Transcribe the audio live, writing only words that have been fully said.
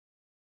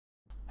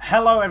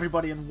Hello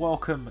everybody and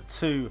welcome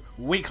to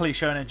Weekly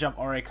Shonen Jump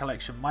Ore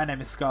Collection. My name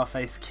is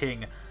Scarface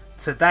King.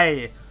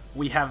 Today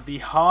we have the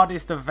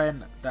hardest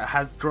event that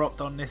has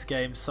dropped on this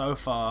game so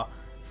far,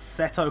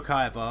 Seto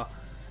Kaiba,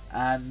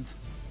 and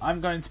I'm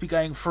going to be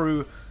going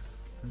through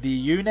the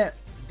unit,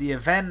 the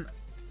event,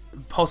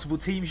 possible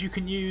teams you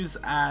can use,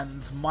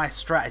 and my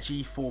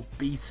strategy for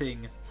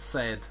beating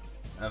said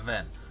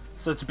event.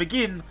 So to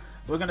begin,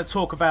 we're going to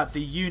talk about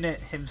the unit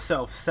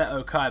himself,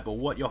 Seto Kaiba,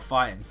 what you're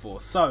fighting for.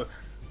 So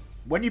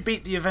when you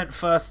beat the event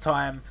first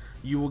time,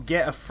 you will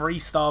get a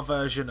 3-star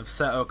version of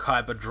Seto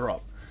Kaiba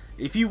drop.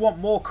 If you want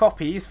more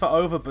copies for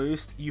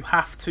Overboost, you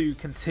have to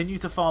continue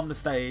to farm the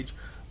stage,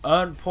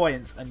 earn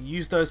points, and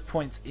use those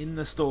points in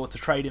the store to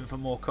trade in for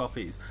more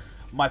copies.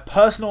 My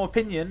personal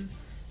opinion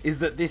is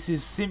that this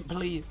is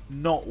simply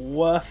not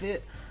worth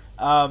it.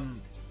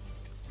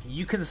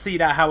 You can see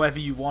that however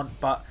you want,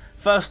 but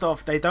first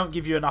off, they don't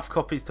give you enough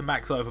copies to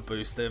max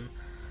Overboost him.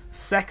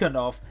 Second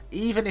off,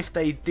 even if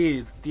they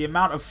did, the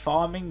amount of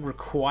farming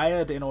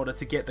required in order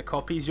to get the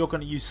copies, you're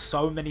going to use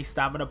so many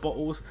stamina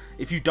bottles.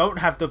 If you don't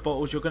have the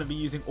bottles, you're going to be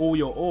using all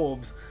your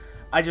orbs.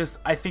 I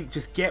think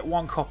just get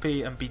one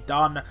copy and be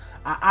done.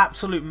 At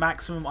absolute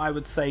maximum, I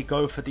would say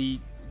go for the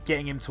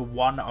getting him to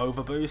 1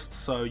 overboost,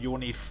 so you'll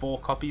need 4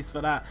 copies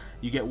for that.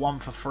 You get 1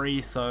 for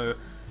free, so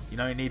you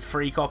need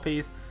 3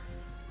 copies.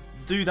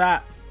 Do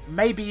that.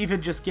 Maybe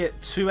even just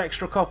get 2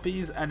 extra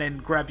copies and then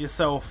grab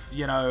yourself,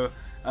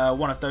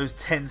 one of those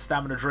 10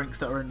 stamina drinks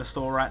that are in the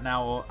store right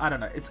now, or I don't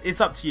know, it's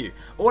up to you.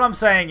 All I'm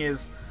saying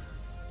is,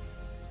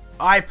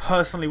 I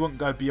personally wouldn't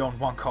go beyond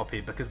 1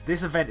 copy, because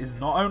this event is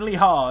not only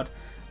hard,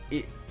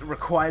 it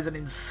requires an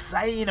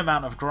insane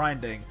amount of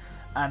grinding,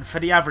 and for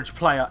the average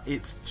player,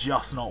 it's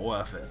just not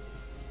worth it.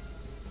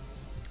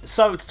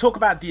 So to talk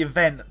about the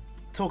event,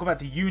 talk about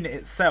the unit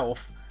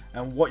itself,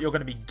 and what you're going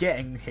to be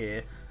getting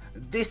here,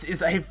 this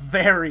is a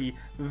very,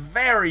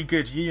 very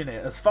good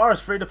unit. As far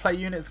as free-to-play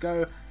units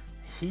go,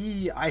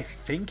 he, I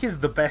think, is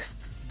the best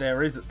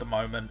there is at the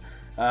moment.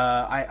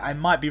 I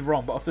might be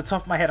wrong, but off the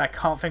top of my head, I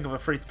can't think of a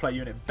free-to-play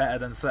unit better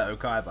than Seto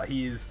Kaiba.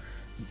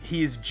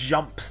 He is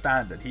jump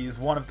standard. He is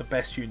one of the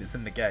best units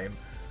in the game.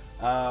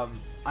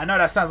 I know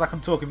that sounds like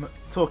I'm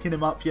talking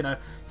him up.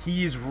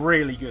 He is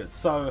really good.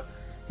 So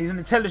he's an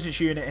intelligence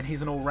unit and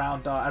he's an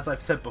all-rounder. As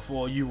I've said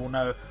before, you will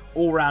know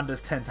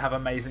all-rounders tend to have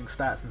amazing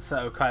stats, and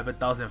Seto Kaiba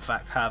does in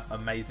fact have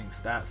amazing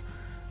stats.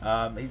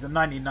 He's a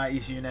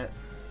 1990s unit.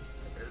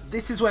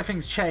 This is where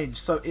things change.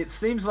 So it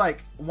seems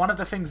like one of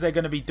the things they're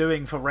going to be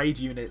doing for raid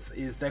units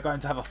is they're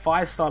going to have a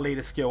 5-star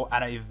leader skill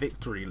and a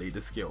victory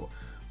leader skill,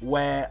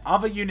 where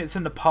other units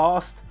in the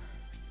past,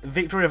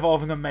 victory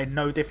evolving them made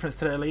no difference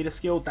to their leader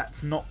skill.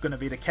 That's not going to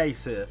be the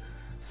case here.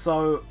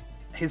 So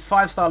his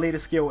 5-star leader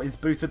skill is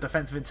boosted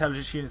defensive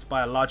intelligence units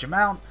by a large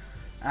amount,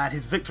 and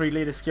his victory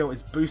leader skill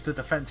is boosted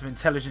defensive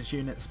intelligence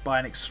units by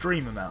an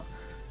extreme amount.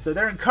 So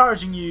they're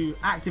encouraging you,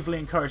 actively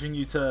encouraging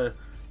you to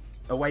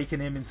awaken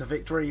him into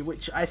victory,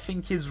 which I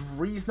think is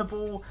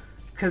reasonable,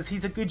 because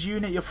he's a good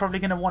unit. You're probably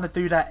going to want to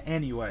do that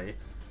anyway.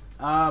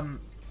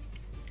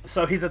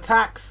 So his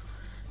attacks,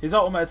 his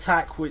ultimate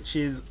attack, which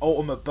is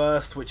ultimate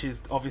burst, which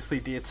is obviously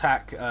the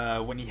attack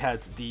when he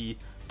had the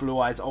Blue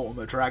Eyes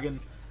ultimate dragon.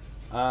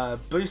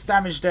 Boost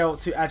damage dealt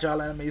to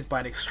agile enemies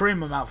by an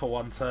extreme amount for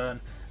 1 turn,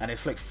 and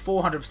inflict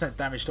 400%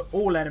 damage to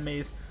all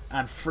enemies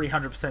and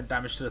 300%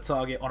 damage to the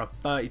target on a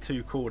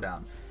 32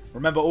 cooldown.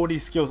 Remember, all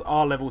these skills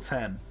are level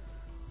 10.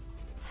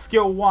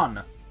 Skill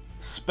 1,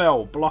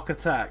 Spell, block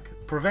attack.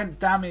 Prevent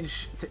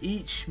damage to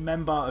each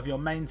member of your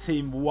main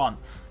team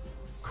once.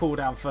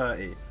 Cooldown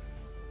 30.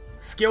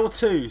 Skill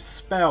 2,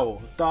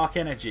 Spell, Dark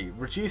Energy.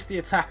 Reduce the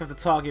attack of the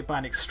target by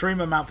an extreme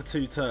amount for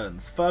 2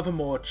 turns.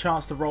 Furthermore,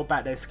 chance to roll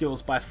back their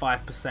skills by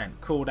 5%.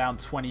 Cooldown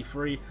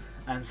 23.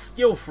 And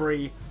Skill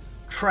 3,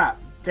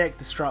 Trap, Deck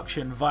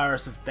Destruction,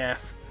 Virus of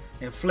Death.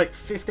 Inflict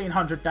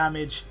 1500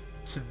 damage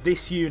to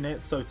this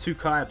unit, so to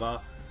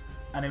Kaiba,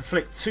 and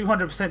inflict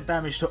 200%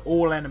 damage to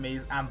all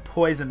enemies and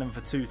poison them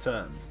for 2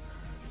 turns.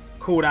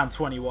 Cooldown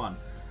 21.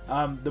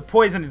 The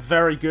poison is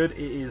very good. It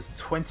is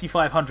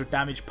 2500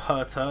 damage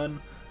per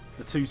turn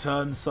for 2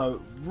 turns,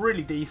 so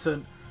really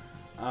decent.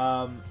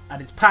 And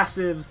its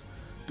passives: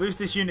 boost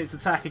this unit's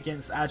attack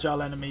against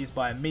agile enemies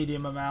by a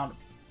medium amount.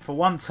 For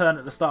 1 turn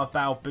at the start of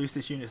battle, boost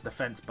this unit's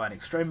defense by an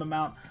extreme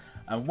amount.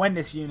 And when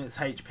this unit's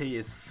HP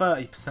is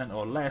 30%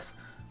 or less,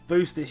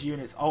 boost this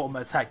unit's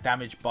ultimate attack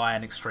damage by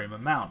an extreme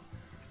amount.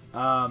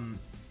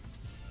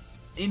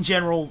 In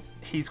general,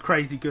 he's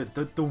crazy good.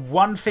 The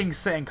one thing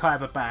setting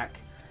Kaiba back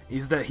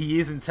is that he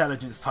is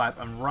intelligence type,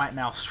 and right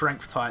now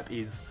strength type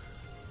is,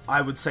 I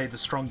would say, the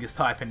strongest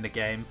type in the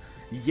game.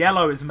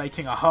 Yellow is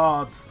making a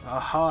hard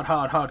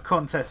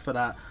contest for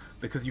that,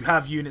 because you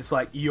have units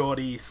like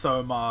Iori,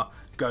 Soma,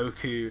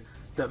 Goku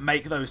that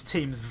make those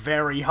teams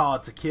very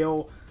hard to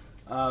kill.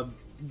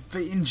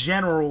 But in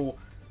general,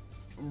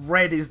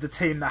 Red is the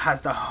team that has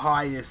the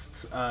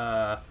highest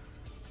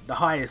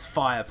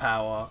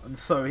firepower, and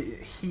so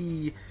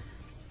he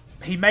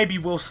maybe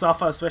will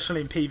suffer,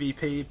 especially in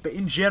PvP, but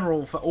in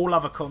general, for all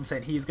other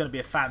content, he is going to be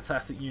a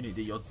fantastic unit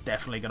that you're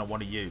definitely going to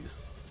want to use.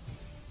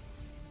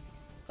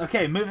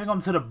 Okay, moving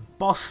on to the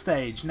boss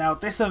stage. Now,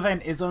 this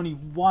event is only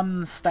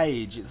one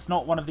stage. It's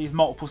not one of these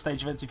multiple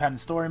stage events we've had in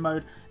story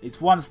mode.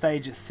 It's one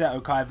stage, it's Seto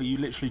Kaiba. You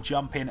literally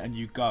jump in and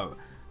you go.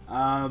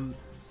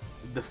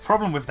 The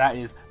problem with that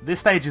is this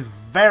stage is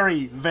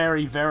very,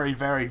 very, very,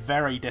 very,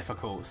 very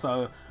difficult.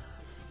 So,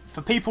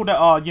 for people that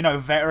are, you know,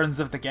 veterans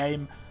of the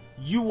game,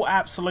 you will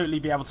absolutely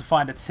be able to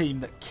find a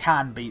team that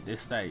can beat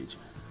this stage.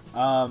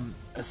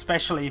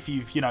 Especially if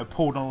you've, you know,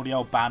 pulled on all the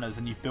old banners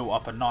and you've built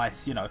up a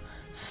nice, you know,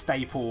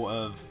 staple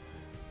of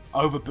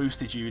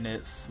overboosted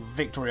units,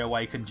 victory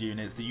awakened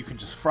units that you can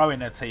just throw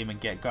in a team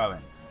and get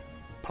going.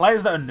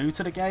 Players that are new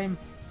to the game,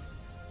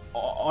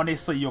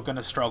 honestly, you're going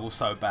to struggle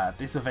so bad.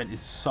 This event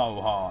is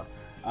so hard.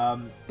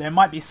 There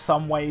might be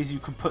some ways you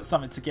can put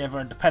something together,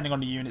 and depending on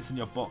the units in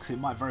your box, it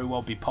might very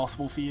well be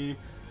possible for you.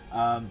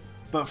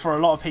 But for a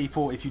lot of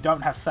people, if you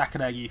don't have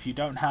Sakuragi, if you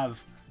don't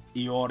have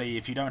Iori,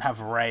 if you don't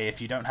have Rei,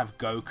 if you don't have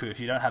Goku, if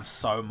you don't have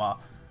Soma,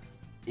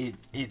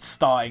 it's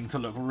starting to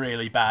look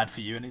really bad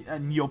for you,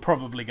 and you're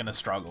probably going to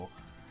struggle.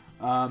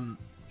 But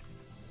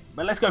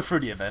let's go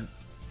through the event,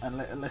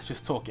 and let's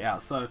just talk it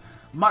out. So,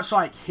 much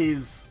like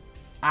his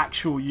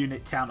actual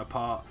unit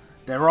counterpart,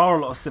 there are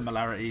a lot of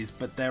similarities,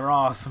 but there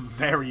are some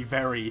very,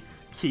 very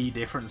key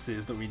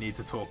differences that we need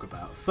to talk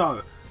about.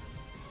 So,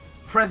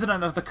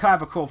 President of the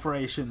Kaiba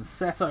Corporation,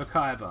 Seto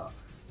Kaiba.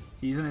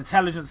 He's an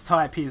intelligence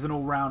type, he's an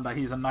all-rounder,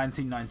 he's a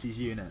 1990s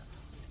unit.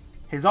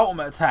 His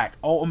ultimate attack,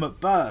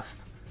 Ultimate Burst.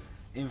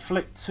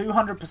 Inflict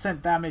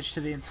 200% damage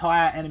to the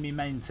entire enemy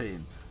main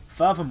team.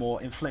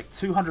 Furthermore, inflict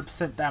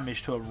 200%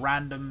 damage to a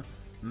random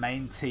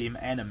main team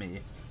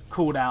enemy.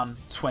 Cooldown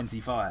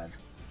 25.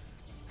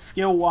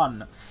 Skill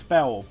 1,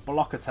 Spell,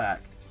 Block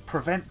Attack.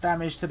 Prevent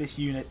damage to this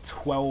unit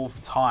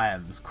 12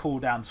 times.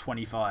 Cooldown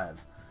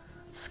 25.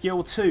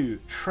 Skill 2,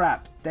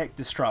 Trap, Deck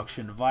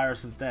Destruction,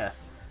 Virus of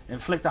Death.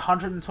 Inflict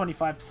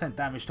 125%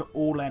 damage to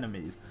all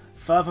enemies.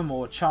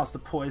 Furthermore, chance to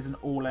poison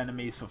all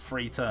enemies for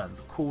 3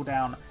 turns.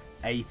 Cooldown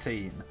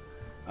 18.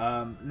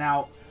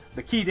 Now,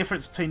 the key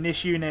difference between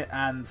this unit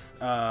and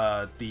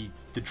the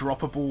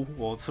droppable,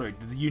 or sorry,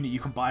 the unit you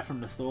can buy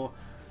from the store,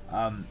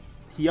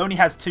 he only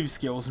has 2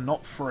 skills,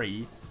 not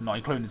 3, not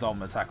including his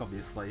ultimate attack,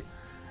 obviously.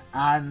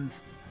 And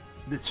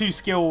the 2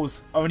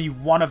 skills, only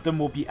one of them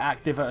will be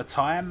active at a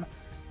time.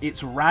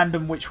 It's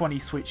random which one he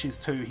switches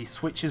to. He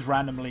switches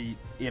randomly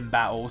in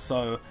battle,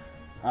 so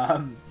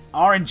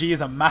RNG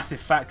is a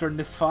massive factor in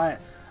this fight.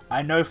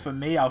 I know for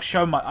me, I'll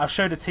show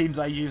the teams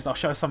I used. I'll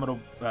show some of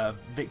the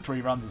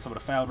victory runs and some of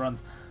the failed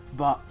runs.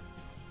 But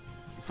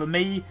for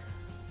me,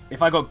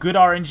 if I got good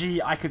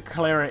RNG, I could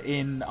clear it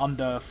in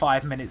under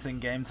 5 minutes in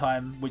game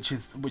time, which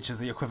is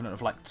the equivalent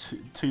of like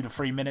 2 to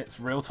 3 minutes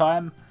real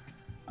time.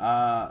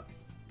 But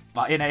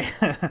in a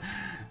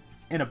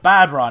in a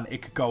bad run,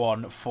 it could go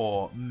on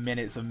for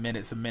minutes and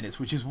minutes and minutes,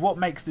 which is what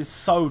makes this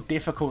so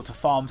difficult to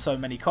farm so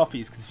many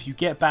copies, because if you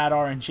get bad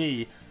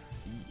RNG,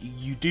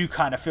 you do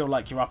kind of feel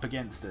like you're up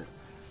against it.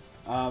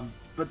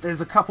 But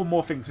there's a couple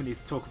more things we need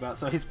to talk about.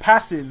 So his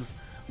passives,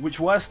 which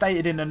were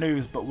stated in the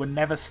news, but were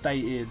never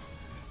stated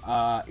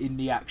in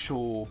the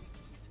actual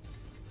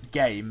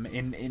game,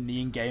 in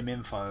the in-game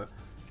info.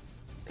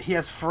 He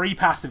has 3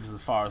 passives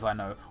as far as I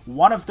know.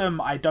 One of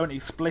them, I don't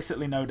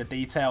explicitly know the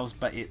details,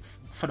 but it's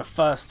for the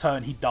first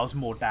turn he does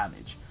more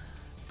damage.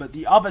 But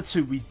the other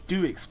 2 we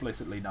do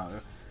explicitly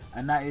know,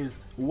 and that is,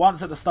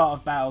 once at the start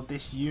of battle,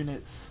 this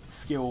unit's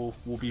skill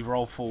will be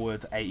roll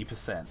forward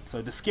 80%.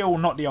 So the skill,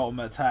 not the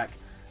ultimate attack,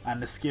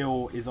 and the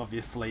skill is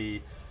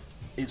obviously,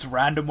 it's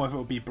random whether it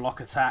will be block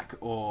attack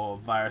or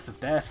virus of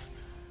death.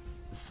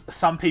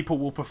 Some people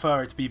will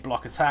prefer it to be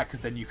block attack,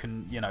 because then you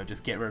can, you know,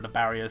 just get rid of the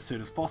barrier as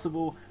soon as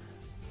possible.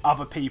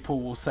 Other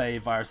people will say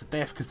Virus of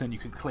Death, because then you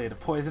can clear the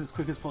poison as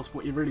quick as possible.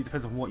 It really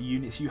depends on what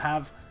units you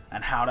have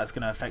and how that's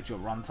going to affect your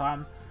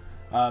runtime.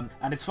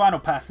 And its final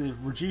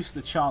passive, reduce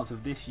the chance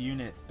of this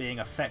unit being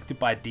affected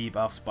by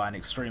debuffs by an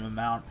extreme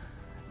amount.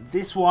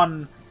 This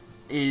one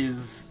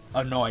is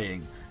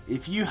annoying.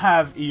 If you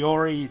have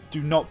Iori,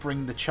 do not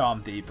bring the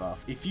charm debuff.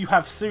 If you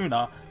have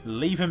Suna,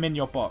 leave him in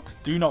your box.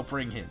 Do not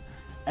bring him.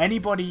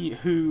 Anybody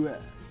who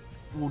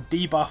will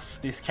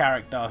debuff this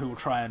character, who will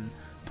try and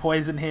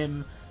poison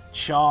him,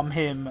 charm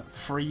him,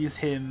 freeze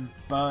him,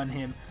 burn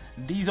him,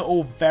 these are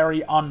all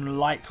very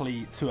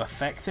unlikely to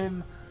affect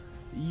him.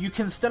 You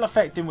can still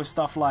affect him with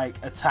stuff like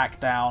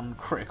attack down,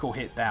 critical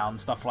hit down,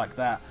 stuff like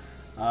that.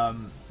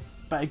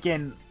 But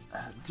again,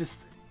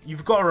 just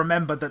you've got to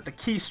remember that the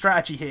key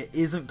strategy here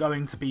isn't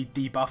going to be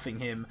debuffing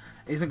him,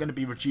 isn't going to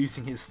be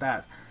reducing his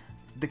stats.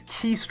 The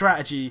key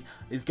strategy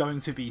is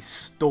going to be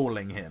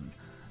stalling him.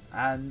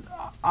 And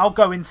I'll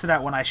go into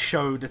that when I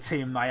show the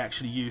team I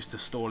actually used to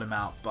stall him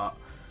out, but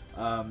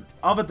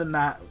other than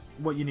that,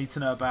 what you need to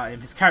know about him,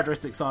 his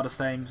characteristics are the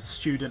same,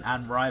 student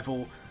and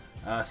rival.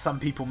 Some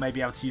people may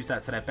be able to use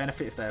that to their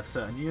benefit if they have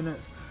certain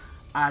units.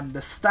 And the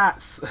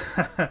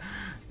stats,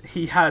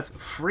 he has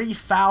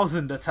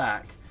 3,000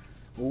 attack,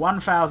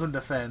 1,000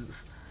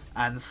 defense,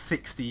 and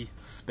 60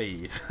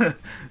 speed.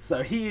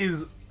 So he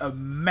is a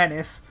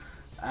menace,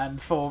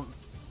 and for,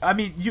 I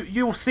mean,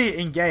 you'll see it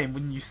in game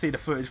when you see the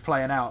footage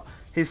playing out.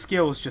 his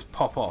skills just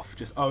pop off,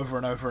 just over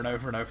and over and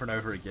over and over and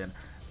over again.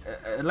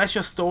 Unless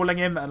you're stalling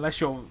him, unless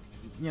you're,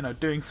 you know,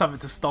 doing something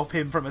to stop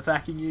him from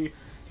attacking you,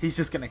 he's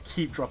just going to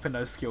keep dropping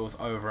those skills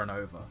over and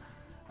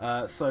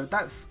over. So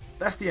that's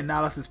the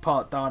analysis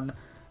part done.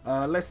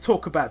 Let's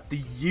talk about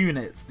the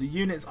units. The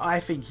units I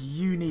think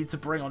you need to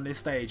bring on this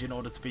stage in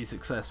order to be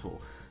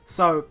successful.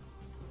 So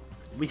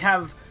we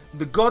have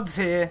the gods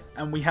here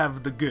and we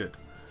have the good.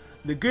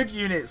 The good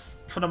units,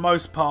 for the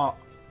most part,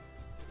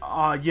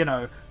 are, you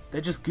know,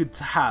 they're just good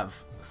to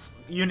have.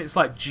 Units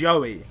like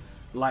Joey,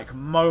 like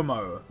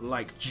Momo,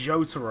 like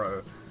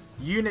Jotaro.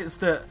 Units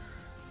that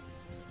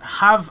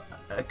have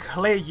a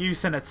clear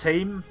use in a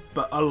team,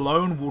 but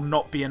alone will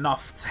not be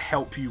enough to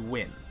help you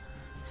win.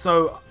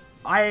 So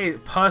I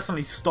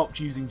personally stopped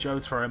using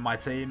Jotaro in my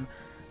team.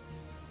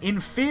 In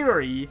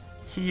theory,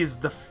 he's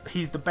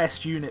the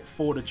best unit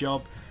for the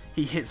job.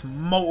 He hits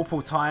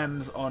multiple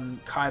times on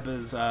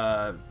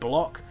Kaiba's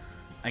block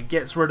and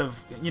gets rid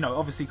of, you know,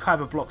 obviously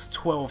Kaiba blocks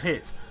 12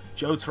 hits.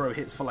 Jotaro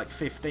hits for like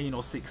 15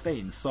 or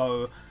 16.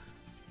 So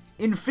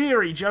in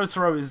theory,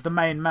 Jotaro is the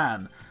main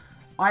man.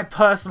 I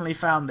personally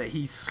found that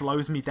he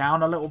slows me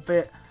down a little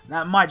bit.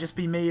 That might just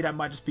be me, that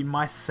might just be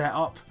my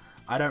setup.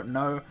 I don't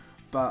know.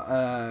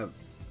 But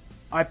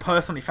I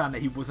personally found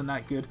that he wasn't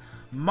that good.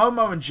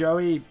 Momo and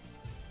Joey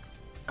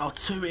are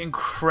two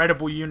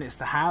incredible units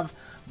to have.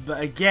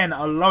 But again,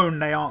 alone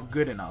they aren't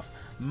good enough.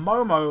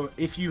 Momo,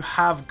 if you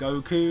have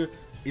Goku,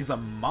 is a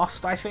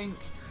must, I think.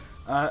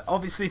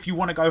 Obviously, if you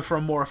want to go for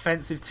a more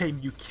offensive team,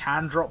 you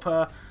can drop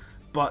her.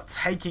 But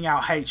taking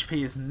out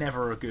HP is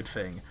never a good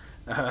thing.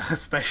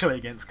 Especially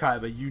against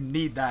Kaiba. You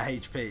need that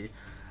HP.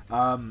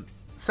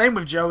 Same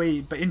with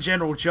Joey, but in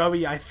general,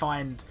 Joey, I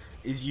find,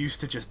 is used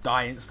to just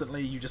die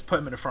instantly. You just put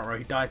him in the front row,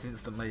 he dies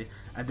instantly,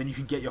 and then you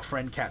can get your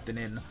friend captain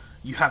in.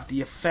 You have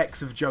the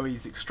effects of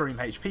Joey's extreme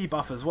HP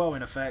buff as well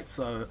in effect,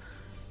 so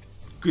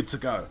good to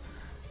go.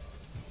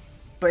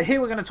 But here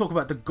we're going to talk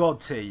about the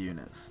god tier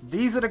units.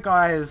 These are the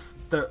guys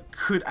that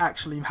could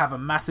actually have a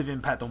massive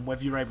impact on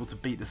whether you're able to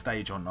beat the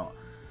stage or not.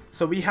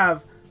 So we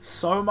have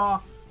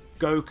Soma,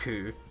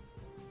 Goku,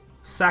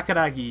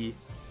 Sakuragi,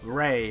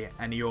 Rei,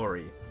 and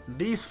Iori.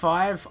 These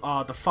five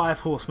are the 5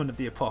 horsemen of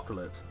the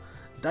apocalypse.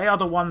 They are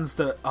the ones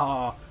that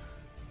are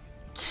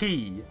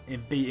key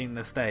in beating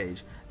the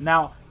stage.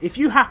 Now, if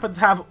you happen to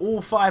have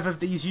all 5 of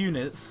these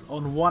units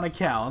on one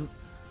account,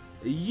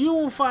 you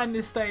will find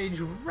this stage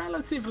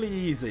relatively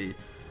easy.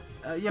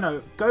 You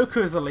know, Goku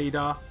is a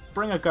leader.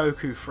 Bring a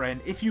Goku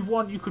friend. If you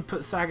want, you could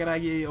put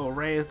Sakuragi or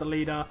Rei as the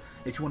leader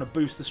if you want to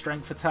boost the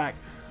strength attack.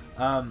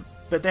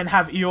 But then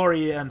have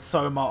Iori and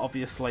Soma,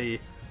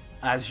 obviously,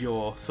 as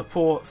your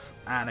supports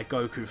and a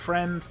Goku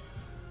friend.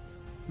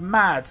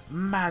 Mad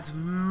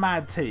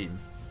team.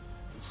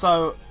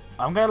 So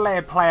I'm going to let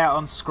it play out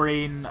on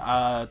screen,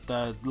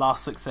 the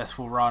last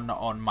successful run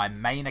on my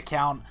main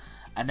account.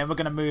 And then we're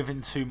going to move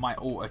into my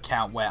alt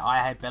account where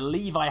I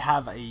believe I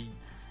have a...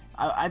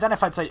 I don't know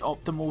if I'd say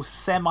optimal,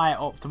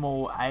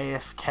 semi-optimal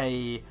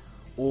AFK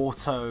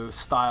auto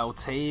style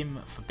team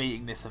for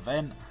beating this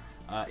event.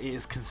 It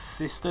is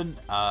consistent.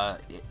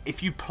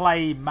 If you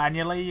play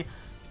manually,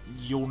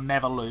 you'll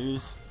never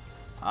lose.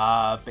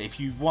 But if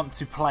you want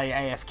to play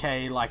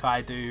AFK like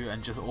I do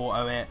and just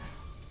auto it,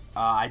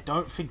 I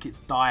don't think it's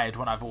died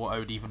when I've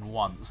autoed even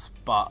once.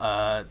 But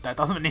that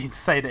doesn't mean to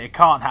say that it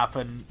can't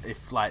happen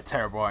if like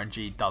terrible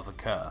RNG does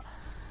occur.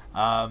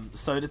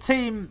 So the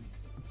team,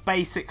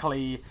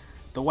 basically,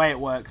 the way it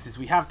works is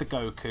we have the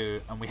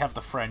Goku and we have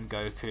the friend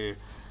Goku.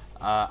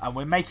 And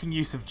we're making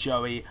use of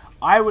Joey.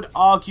 I would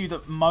argue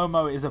that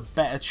Momo is a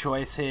better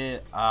choice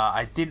here.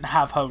 I didn't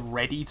have her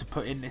ready to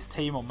put in this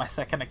team on my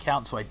second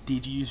account, so I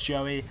did use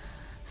Joey.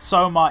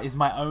 Soma is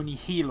my only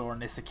healer on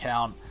this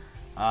account.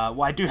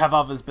 Well, I do have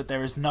others, but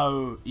there is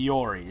no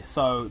Iori.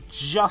 So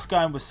just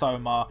going with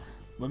Soma.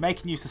 We're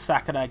making use of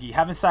Sakuragi.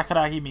 Having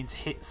Sakuragi means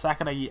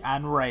Sakuragi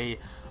and Rei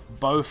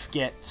both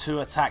get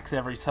 2 attacks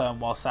every turn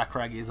while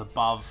Sakuragi is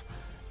above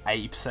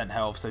 80%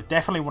 health. So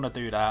definitely want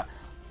to do that.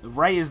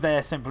 Rei is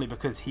there simply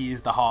because he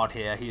is the hard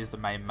here. He is the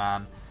main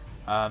man.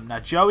 Now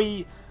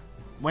Joey,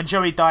 when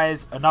Joey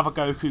dies, another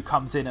Goku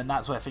comes in and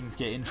that's where things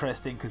get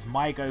interesting because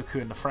my Goku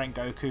and the friend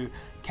Goku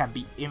can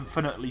be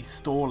infinitely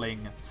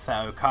stalling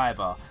Seto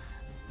Kaiba.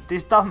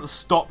 This doesn't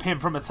stop him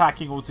from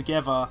attacking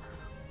altogether.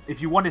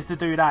 If you wanted to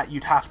do that,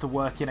 you'd have to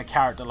work in a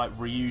character like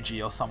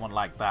Ryuji or someone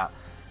like that.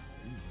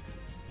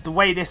 The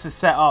way this is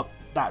set up,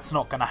 that's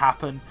not going to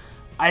happen.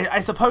 I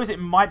suppose it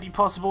might be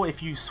possible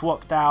if you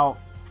swapped out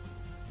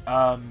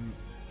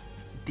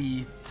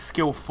the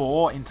skill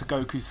 4 into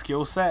Goku's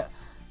skill set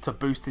to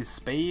boost his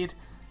speed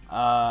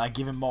and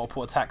give him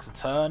multiple attacks a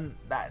turn.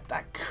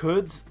 That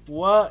could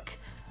work.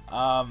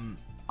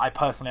 I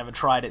personally haven't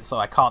tried it, so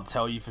I can't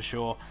tell you for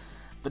sure.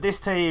 But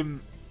this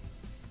team,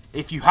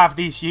 if you have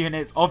these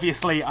units,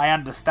 obviously I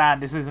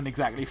understand this isn't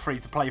exactly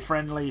free-to-play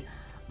friendly.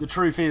 The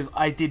truth is,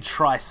 I did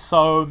try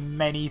so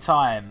many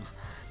times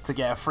to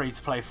get a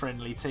free-to-play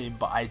friendly team,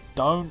 but I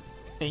don't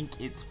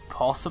think it's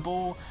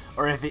possible,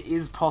 or if it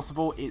is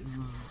possible, it's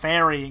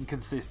very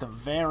inconsistent,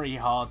 very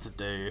hard to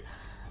do.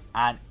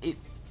 and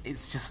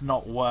it's just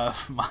not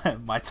worth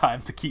my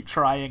time to keep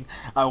trying.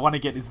 I want to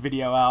get this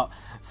video out,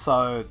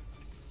 so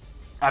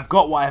I've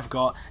got what I've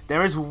got.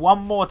 There is one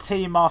more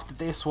team after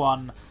this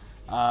one,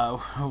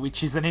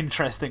 which is an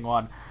interesting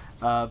one,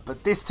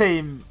 but this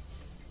team...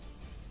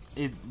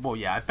 well,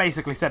 yeah, I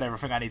basically said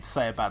everything I need to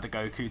say about the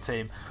Goku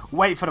team.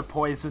 Wait for the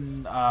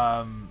poison.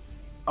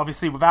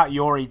 Obviously, without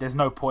Yori, there's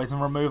no poison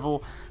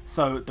removal.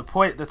 So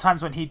the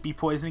times when he'd be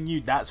poisoning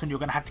you, that's when you're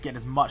going to have to get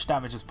as much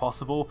damage as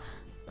possible,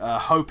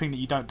 hoping that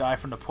you don't die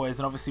from the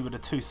poison. Obviously, with the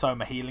 2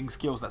 Soma healing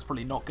skills, that's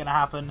probably not going to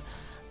happen.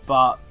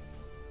 But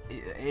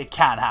it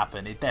can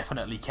happen. It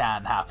definitely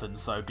can happen,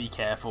 so be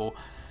careful.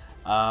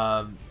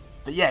 But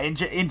yeah,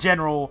 in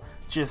general,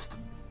 just...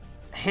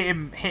 hit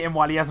him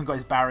while he hasn't got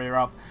his barrier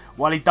up.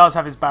 While he does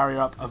have his barrier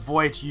up,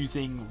 avoid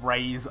using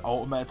Ray's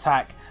ultimate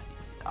attack.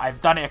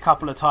 I've done it a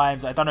couple of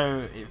times. I don't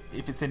know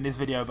if it's in this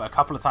video, but a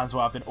couple of times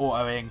where I've been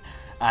autoing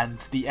and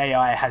the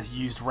AI has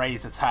used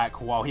Ray's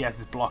attack while he has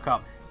his block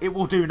up. It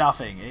will do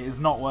nothing. It is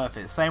not worth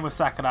it. Same with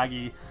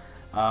Sakuragi.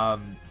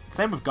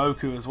 Same with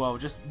Goku as well.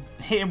 Just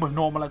hit him with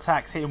normal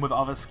attacks, hit him with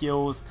other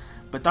skills,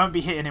 but don't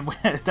be hitting him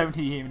with, don't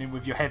be hitting him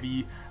with your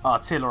heavy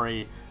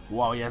artillery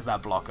while he has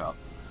that block up.